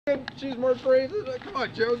She's more brave than come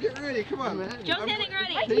on, Joe, get ready. Come on, man. Joe's getting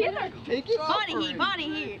ready. Take it off. Body heat, body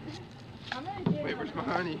heat. Wait, where's my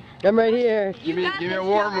honey? I'm right here. Give me a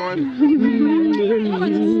warm one. Wait,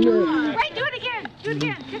 do it again. Do it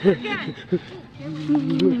again. Kiss it again.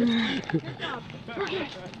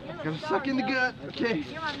 I'm sucking the gut. Okay.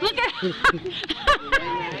 Look at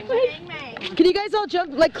Can you guys all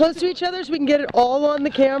jump like close to each other so we can get it all on the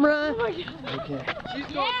camera? Okay. She's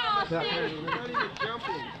going We're not even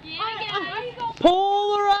jumping.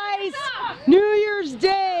 Polarize New Year's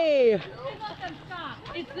Day.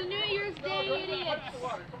 It's the New Year's Day, idiots.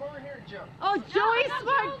 Come over here and jump. Oh, Joey's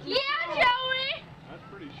smart. Yeah, Joey. That's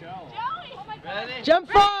pretty shallow. Joey. Oh my God. Ready? Jump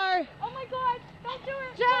far. Oh my God. Don't do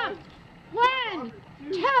it. Jump. 1,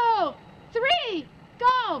 2, 3, go.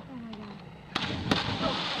 Oh my God.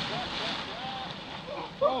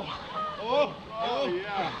 Oh,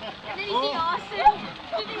 yeah. And then you see Austin.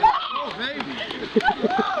 Oh, baby.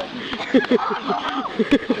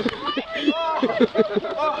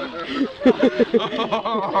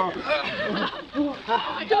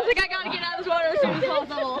 I don't think I gotta get out of this water as soon as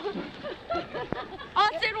possible.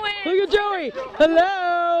 Austin wins. Look at Joey.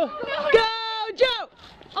 Hello. Go, Joe.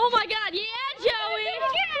 Oh my God. Yeah, Joey.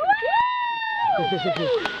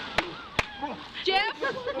 Jeff,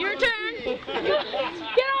 your turn. Get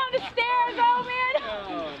on the stairs, oh man.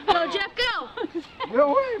 Go, Jeff, go.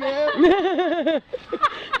 No way, man.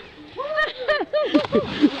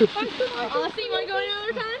 Austin, you want to go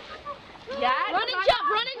another time? Yeah. Run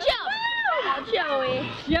and jump. Oh, Joey.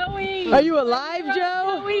 Joey. Are you alive,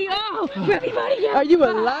 Joe? Joey. Oh, everybody. Are you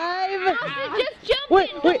alive? Austin, just jump Wait,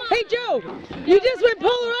 in. wait. Come on. Hey, Joe. You just went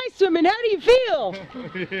polar ice swimming. How do you feel? I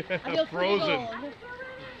feel Frozen.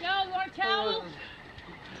 Joe, you want a towel?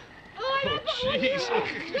 Oh, I got the Jeez.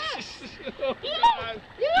 You are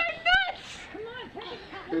nuts! Come on, take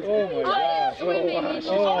it. Oh my gosh. Swimming.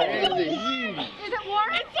 Oh, Andy. Is it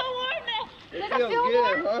warm? It's so warm now. Does it feel good,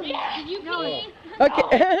 warm? huh? Yeah. Did you pee?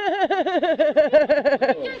 Okay.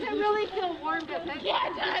 Does it really feel warm, does it? Yeah,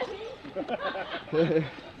 it does.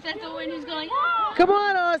 That's the wind who's going, oh! Come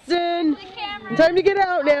on, Austin. The camera. Time to get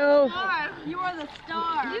out now. You are the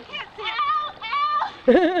star. You can't see it. Ow!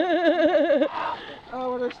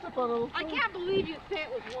 Oh, when I step on a little. I can't believe you say it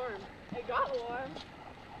was warm. It got warm.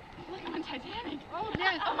 Like on Titanic. Oh,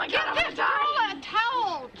 yes. Oh my God, get this girl a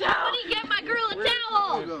towel. Somebody get my girl a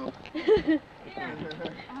towel. Go.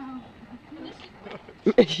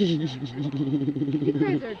 You guys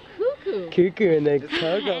are cuckoo. Cuckoo in the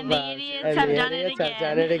cocoa And the bus. idiots And have the done it idiots have again.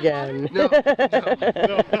 done it again. No.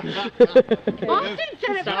 Austin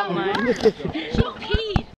said it felt warm. She'll pee